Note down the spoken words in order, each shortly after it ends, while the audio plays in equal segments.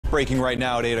Breaking right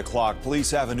now at 8 o'clock,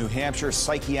 police have a New Hampshire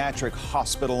psychiatric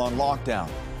hospital on lockdown.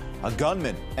 A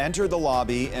gunman entered the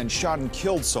lobby and shot and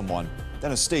killed someone.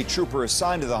 Then a state trooper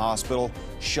assigned to the hospital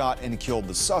shot and killed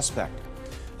the suspect.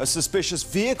 A suspicious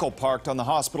vehicle parked on the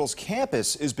hospital's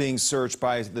campus is being searched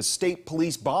by the state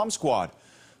police bomb squad.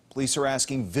 Police are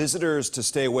asking visitors to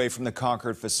stay away from the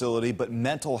Concord facility, but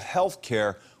mental health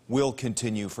care will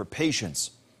continue for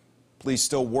patients. Police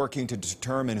still working to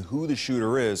determine who the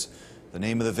shooter is. The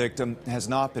name of the victim has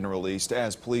not been released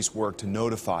as police work to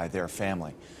notify their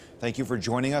family. Thank you for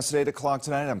joining us at 8 o'clock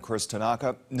tonight. I'm Chris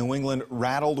Tanaka. New England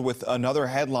rattled with another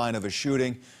headline of a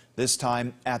shooting, this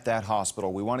time at that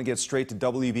hospital. We want to get straight to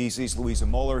WBZ's Louisa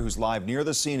Moeller, who's live near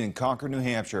the scene in Concord, New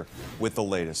Hampshire, with the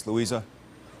latest. Louisa?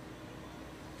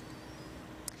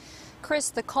 Chris,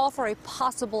 the call for a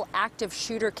possible active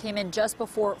shooter came in just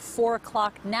before 4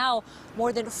 o'clock. Now,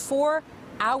 more than 4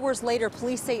 hours later,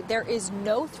 police say there is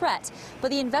no threat, but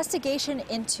the investigation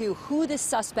into who this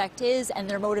suspect is and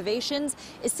their motivations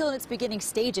is still in its beginning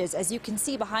stages. As you can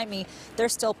see behind me,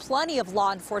 there's still plenty of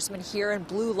law enforcement here and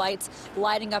blue lights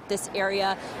lighting up this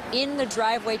area in the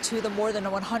driveway to the more than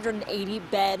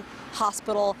 180-bed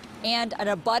hospital, and an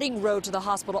abutting road to the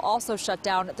hospital also shut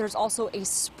down. There's also a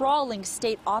sprawling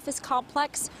state office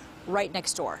complex right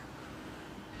next door.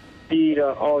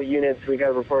 All units, we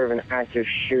got a report of an active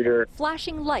shooter.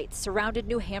 Flashing lights surrounded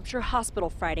New Hampshire Hospital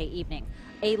Friday evening.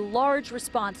 A large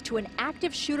response to an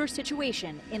active shooter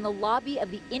situation in the lobby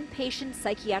of the inpatient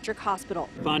psychiatric hospital.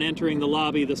 Upon entering the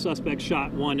lobby, the suspect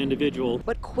shot one individual.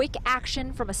 But quick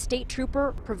action from a state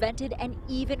trooper prevented an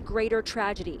even greater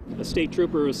tragedy. A state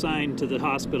trooper assigned to the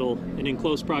hospital and in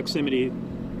close proximity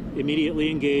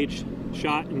immediately engaged,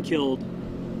 shot and killed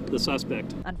the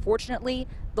suspect. Unfortunately,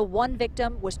 the one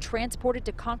victim was transported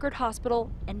to Concord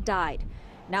Hospital and died.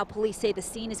 Now police say the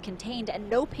scene is contained and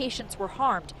no patients were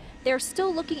harmed. They're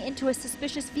still looking into a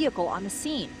suspicious vehicle on the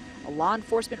scene. A law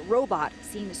enforcement robot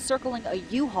seen circling a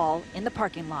U-Haul in the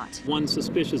parking lot. One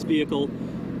suspicious vehicle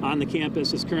on the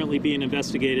campus is currently being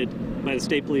investigated by the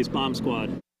state police bomb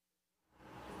squad.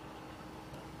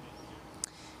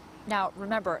 Now,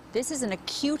 remember, this is an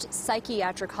acute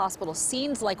psychiatric hospital.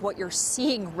 Scenes like what you're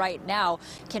seeing right now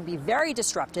can be very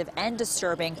disruptive and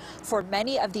disturbing for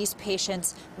many of these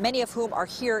patients, many of whom are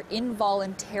here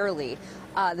involuntarily.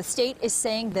 The state is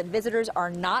saying that visitors are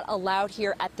not allowed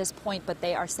here at this point, but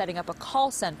they are setting up a call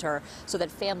center so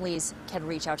that families can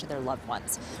reach out to their loved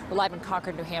ones. We're live in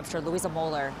Concord, New Hampshire. Louisa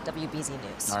Moeller, WBZ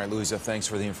News. All right, Louisa, thanks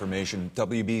for the information.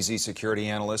 WBZ security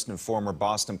analyst and former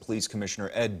Boston Police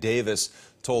Commissioner Ed Davis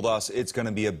told us it's going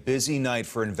to be a busy night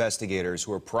for investigators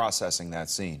who are processing that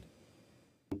scene.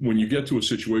 When you get to a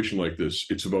situation like this,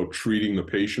 it's about treating the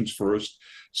patients first,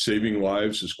 saving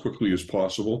lives as quickly as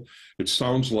possible. It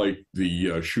sounds like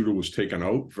the shooter was taken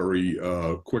out very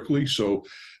quickly, so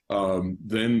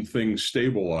then things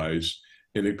stabilize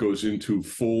and it goes into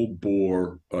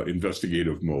full-bore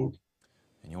investigative mode.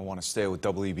 And you'll want to stay with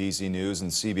WBZ News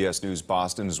and CBS News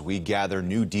Boston as we gather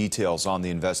new details on the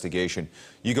investigation.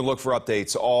 You can look for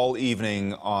updates all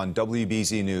evening on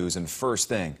WBZ News and first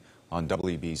thing on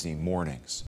WBZ Mornings.